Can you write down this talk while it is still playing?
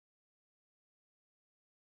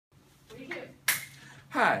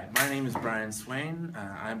Hi, my name is Brian Swain.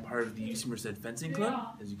 I'm part of the UC Merced Fencing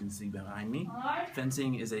Club, as you can see behind me.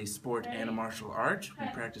 Fencing is a sport and a martial art. We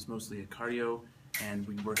practice mostly a cardio and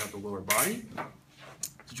we work out the lower body.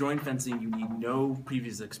 To join fencing, you need no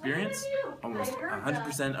previous experience. Almost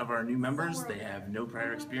 100% of our new members, they have no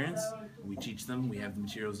prior experience. We teach them, we have the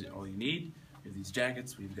materials, all you need. We have these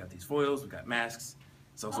jackets, we've got these foils, we've got masks.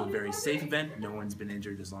 It's also a very safe event. No one's been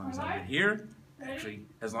injured as long as I've been here. Actually,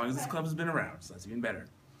 as long as this club has been around, so that's even better.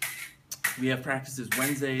 We have practices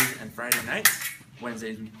Wednesdays and Friday nights.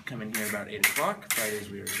 Wednesdays we come in here about 8 o'clock. Fridays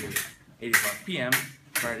we are here at 8 o'clock p.m.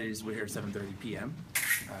 Fridays we're here at 7:30 p.m.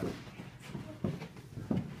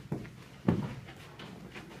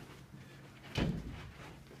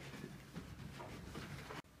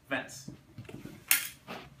 Fence.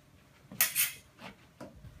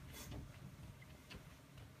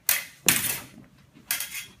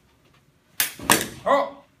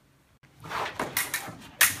 Oh!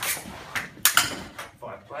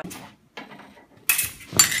 Oh!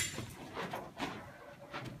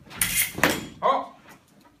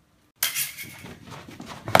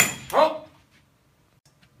 Oh!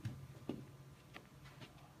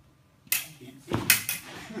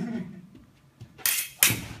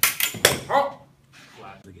 Oh!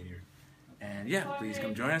 And yeah, please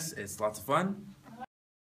come join us. It's lots of fun.